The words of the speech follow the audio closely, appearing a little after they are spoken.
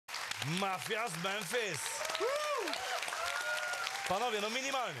Mafia z Memphis. Panowie, no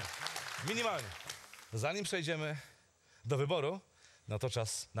minimalnie. Zanim przejdziemy do wyboru, no to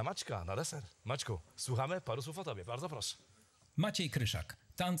czas na Maćka, na deser. Maćku, słuchamy paru słów o tobie, bardzo proszę. Maciej Kryszak,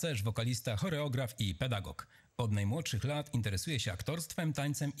 tancerz, wokalista, choreograf i pedagog. Od najmłodszych lat interesuje się aktorstwem,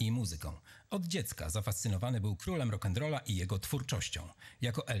 tańcem i muzyką. Od dziecka zafascynowany był królem rock'n'rolla i jego twórczością.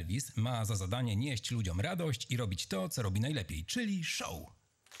 Jako Elvis ma za zadanie nieść ludziom radość i robić to, co robi najlepiej, czyli show.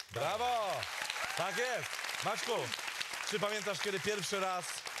 Brawo! Tak jest! Maćku, czy pamiętasz, kiedy pierwszy raz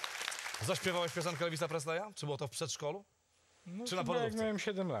zaśpiewałeś piosenkę Elvisa Presleya? Czy było to w przedszkolu? No, czy na porodówce? Jak miałem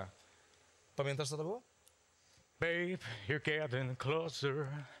 7 lat. Pamiętasz, co to było? Babe, you're getting closer,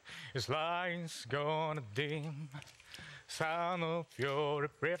 as lights gonna dim. Sound of your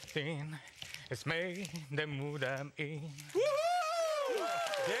breathing, it's made the mood I'm in.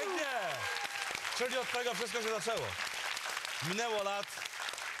 Pięknie! Czyli od tego wszystko się zaczęło. Minęło lat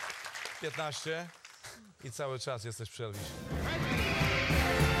 15 i cały czas jesteś przy Elvisie.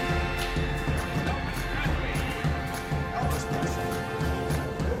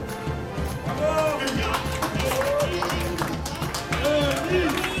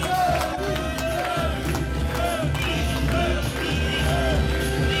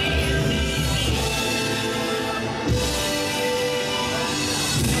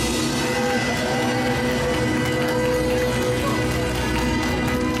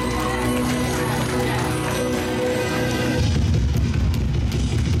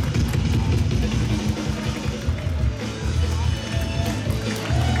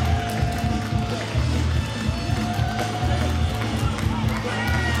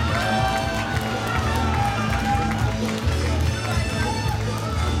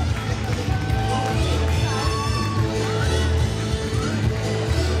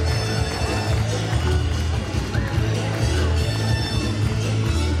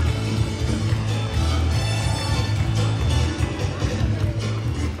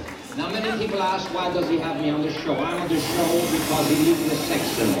 People ask, why does he have me on the show? I'm on the show because he leaves the sex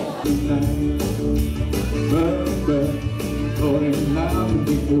symbol.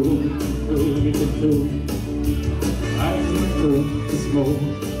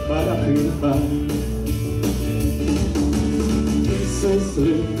 But I feel fine. This is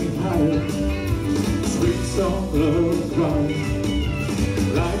looking higher, sweet song of love,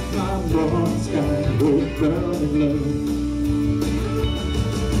 like my brown sky would burn in love.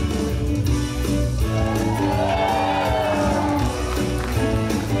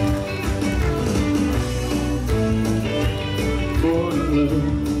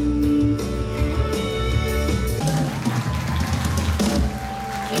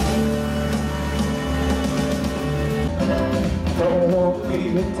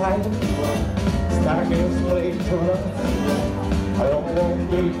 Stargates play too rough. I don't want to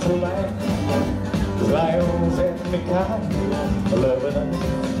be too loud. Lions and me kind, loving us.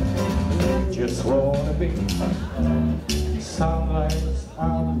 Just wanna be sunlight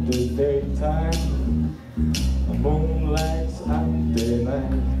on the daytime, moonlight on the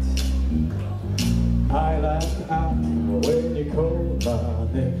night. I like out when you call my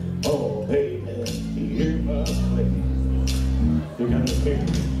name. Oh baby, you must play. You gotta feel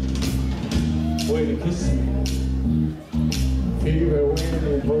when you kiss me, feel it when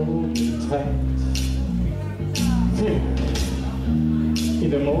you hold me tight. Feel in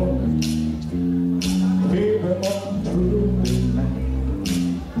the morning, feel it all through the night.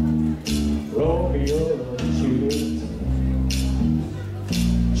 Romeo and Juliet,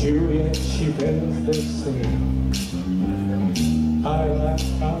 Juliet, she does the same. I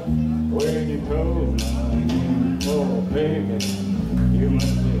laugh out when you call my name. Oh baby, you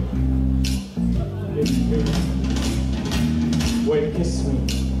must live. When you kiss me,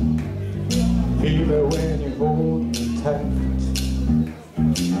 feel it when you hold me tight.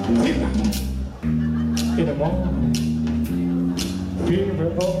 In the morning, feel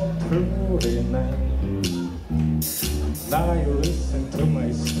it all through the night. Now you listen to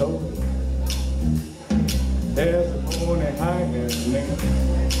my story. There's a morning hiding me.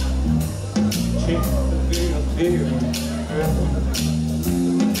 She's a little dear.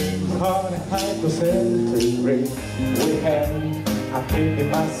 Honey, hypersensory we have. I think it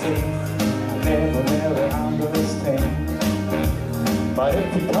myself, I never understand. But if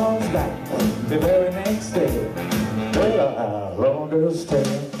he comes back the very next day, well, I'll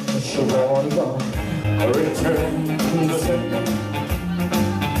understand. She won't go. Return the same.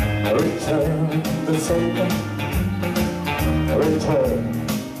 Return the same. Return.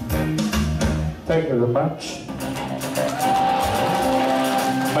 Thank you very much.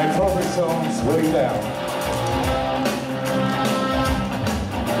 My favorite song's Way Down.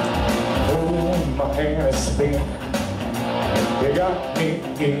 hand is spin. You got me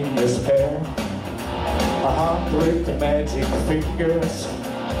in despair. 100 magic fingers,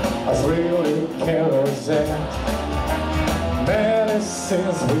 as really careless that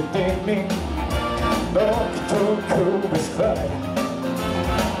medicines within me. Dr. Cooper's cry.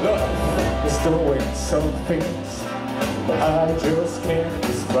 Love is doing some things but I just can't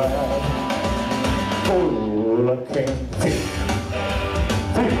describe. Oh, I can't feel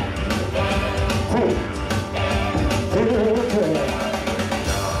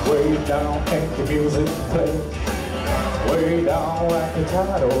way down and the music plays, way down like a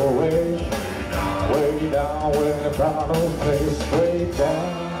tidal wave, way down when the bottle plays, way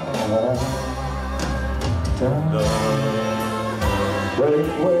down, down, way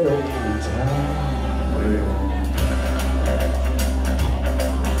down.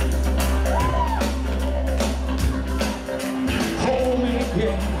 Hold me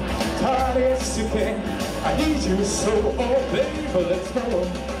again, tight as you can. I need you so, oh baby, let's go.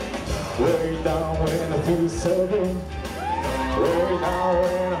 Way down when I feel so good. Way down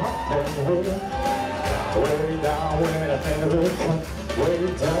when I hop and wheel. Way down when I never come. Way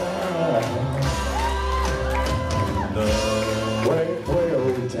down. Way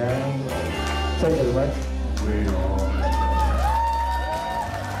down. Thank you very much. Way on.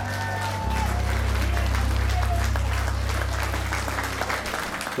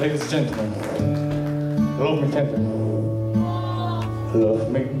 Ladies and gentlemen, love me tender.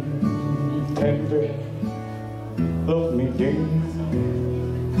 Love me tender. Love me dear.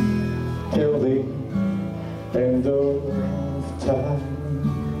 Till the end of time.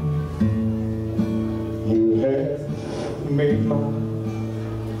 You have made my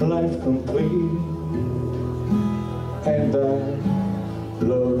life complete, and I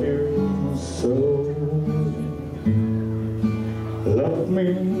love you so. Love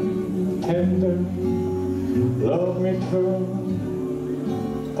me tender, love me true,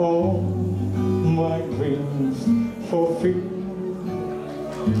 all my dreams fulfill.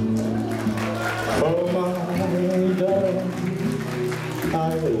 For my darling, I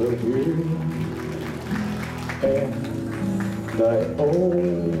love you, and I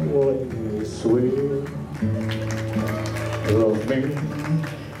always will. Love me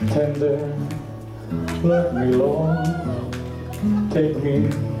tender, love me long. Take me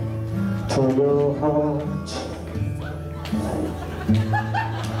to your heart,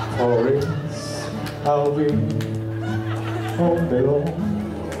 for it's I'll be all day long,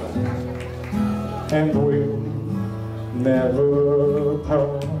 and we'll never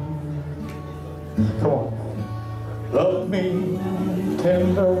part. Come on, love me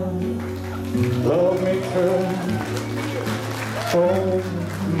tender, love me true, all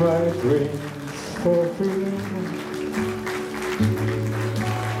my dreams fulfill.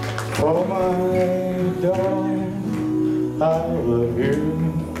 For my darling, I love you,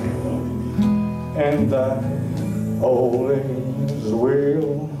 and I always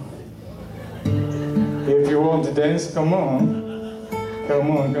will. If you want to dance, come on,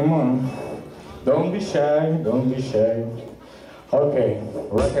 come on, come on. Don't be shy, don't be shy. Okay,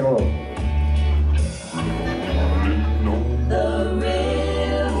 rock and roll.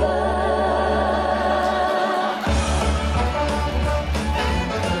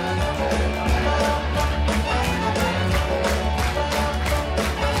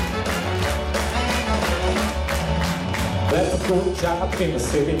 That's a good job in the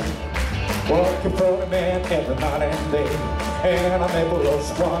city, working for a man every night and day. And I never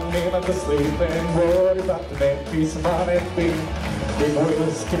lost 1 minute of sleep and worry about the next piece of money and be. Big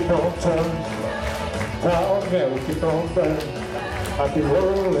wheels keep on turning, proud men will keep on burning. I keep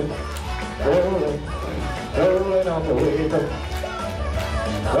rolling, rolling, rolling on the river.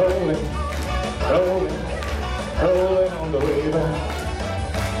 Rolling, rolling, rolling on the river.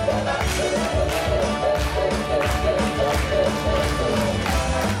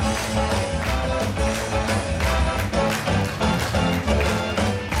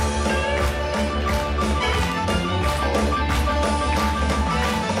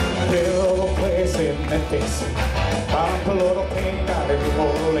 Little place in Memphis, I'm a little pain out of New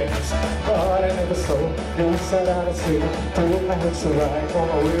Orleans, but I never saw no side out of sea. Till I hitch a ride on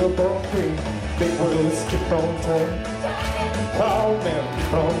a real brown tree. Big wheels keep on turning, proud men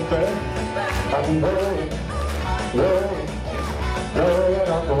keep on burning. I'm rolling, rolling, rolling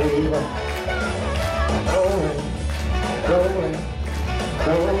on the river. Rolling, rolling,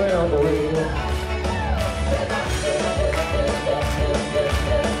 rolling on the river.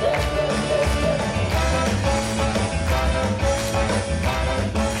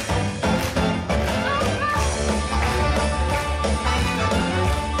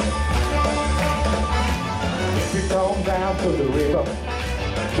 to the river.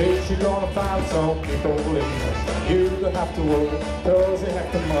 Bitch, you're gonna find some people living. You don't have to worry, cause you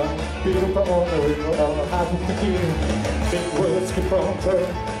have the money. People on the river are happy to give. Big words keep on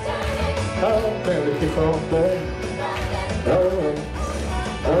turning. Oh, baby, keep on burning. Rolling,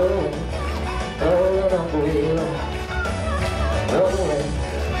 rolling, rolling on the river. Rolling,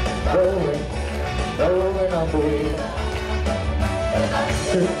 rolling, rolling on the river.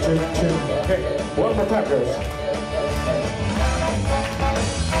 Choo, choo, choo. Okay, one more time, girls.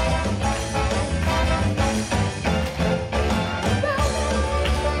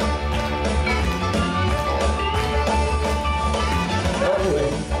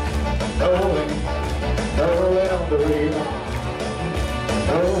 Rolling, rolling, rolling on the river.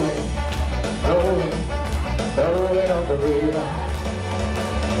 Rolling, rolling, rolling on the river.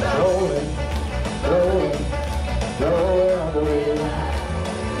 Rolling, rolling, rolling on the river.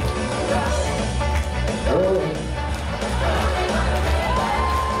 Rolling.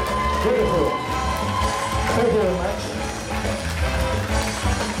 Beautiful. Thank you very much.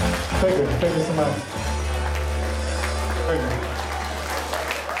 Thank you so much. Thank you.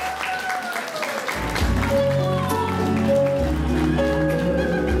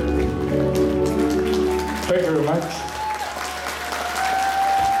 Thank you very much.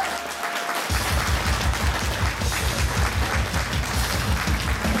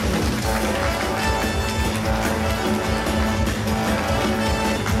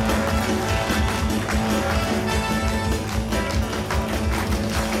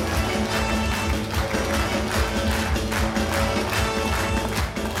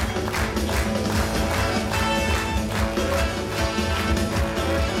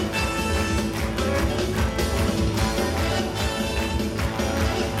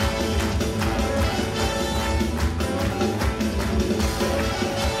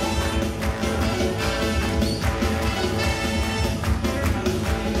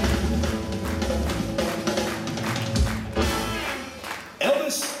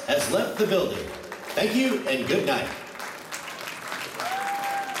 Elvis has left the building. Thank you and good night.